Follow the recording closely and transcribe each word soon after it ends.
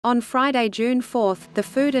On Friday, June 4, the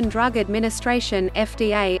Food and Drug Administration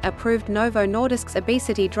 (FDA) approved Novo Nordisk's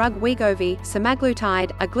obesity drug Wegovy, semaglutide,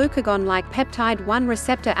 a glucagon-like peptide 1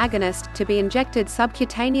 receptor agonist, to be injected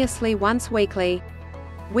subcutaneously once weekly.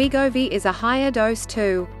 Wegovy is a higher dose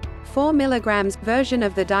 2.4 mg version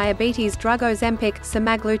of the diabetes drug Ozempic,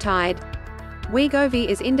 semaglutide. Wegovy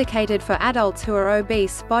is indicated for adults who are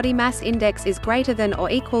obese, body mass index is greater than or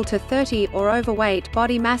equal to 30, or overweight,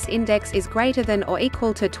 body mass index is greater than or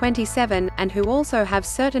equal to 27, and who also have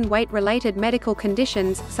certain weight-related medical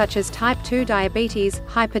conditions, such as type 2 diabetes,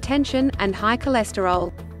 hypertension, and high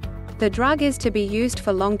cholesterol. The drug is to be used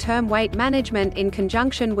for long-term weight management in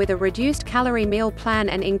conjunction with a reduced calorie meal plan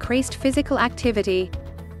and increased physical activity.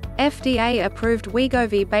 FDA approved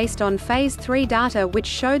Wegovy based on Phase 3 data which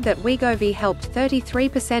showed that Wegovy helped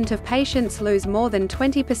 33% of patients lose more than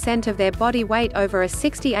 20% of their body weight over a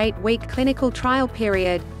 68-week clinical trial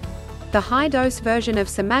period. The high-dose version of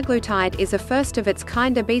semaglutide is a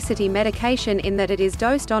first-of-its-kind obesity medication in that it is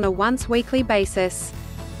dosed on a once-weekly basis.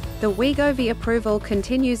 The Wegovy approval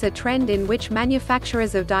continues a trend in which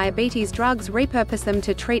manufacturers of diabetes drugs repurpose them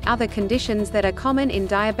to treat other conditions that are common in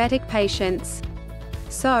diabetic patients.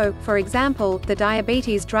 So, for example, the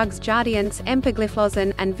diabetes drugs Jardiance,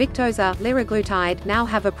 empagliflozin, and Victoza, liraglutide, now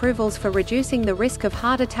have approvals for reducing the risk of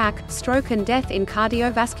heart attack, stroke and death in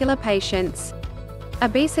cardiovascular patients.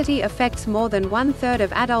 Obesity affects more than one-third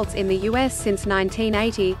of adults in the US since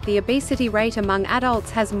 1980. The obesity rate among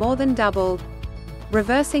adults has more than doubled.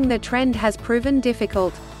 Reversing the trend has proven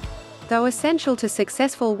difficult. Though essential to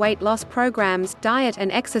successful weight loss programs, diet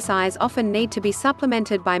and exercise often need to be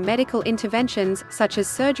supplemented by medical interventions, such as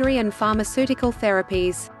surgery and pharmaceutical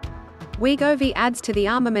therapies. Wegovy adds to the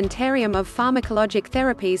armamentarium of pharmacologic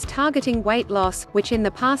therapies targeting weight loss, which in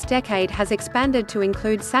the past decade has expanded to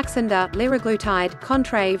include Saxenda, liraglutide,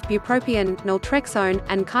 Contrave, bupropion, naltrexone,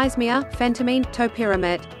 and phentermine,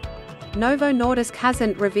 topiramate. Novo Nordisk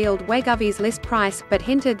hasn't revealed Wegovy's list price, but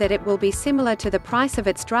hinted that it will be similar to the price of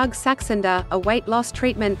its drug Saxenda, a weight loss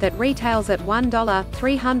treatment that retails at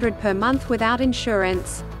 $1.300 per month without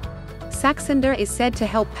insurance. Saxenda is said to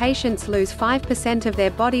help patients lose 5% of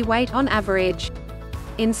their body weight on average.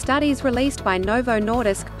 In studies released by Novo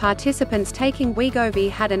Nordisk, participants taking Wegovy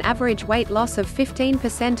had an average weight loss of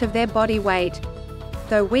 15% of their body weight.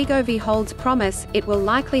 Though Wegovy holds promise, it will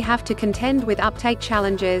likely have to contend with uptake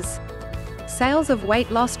challenges. Sales of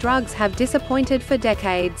weight loss drugs have disappointed for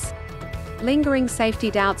decades. Lingering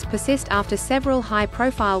safety doubts persist after several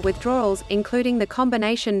high-profile withdrawals, including the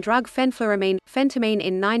combination drug fenfluramine, phentermine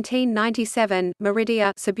in 1997,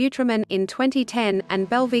 Meridia, sibutramine in 2010, and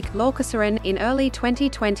Belviq, lorcaserin in early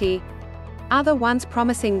 2020. Other once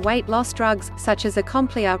promising weight loss drugs, such as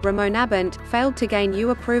Acomplia, rimonabant, failed to gain EU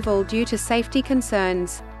approval due to safety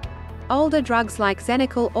concerns. Older drugs like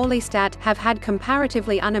Xenical, orlistat, have had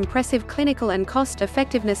comparatively unimpressive clinical and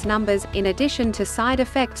cost-effectiveness numbers, in addition to side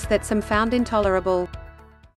effects that some found intolerable.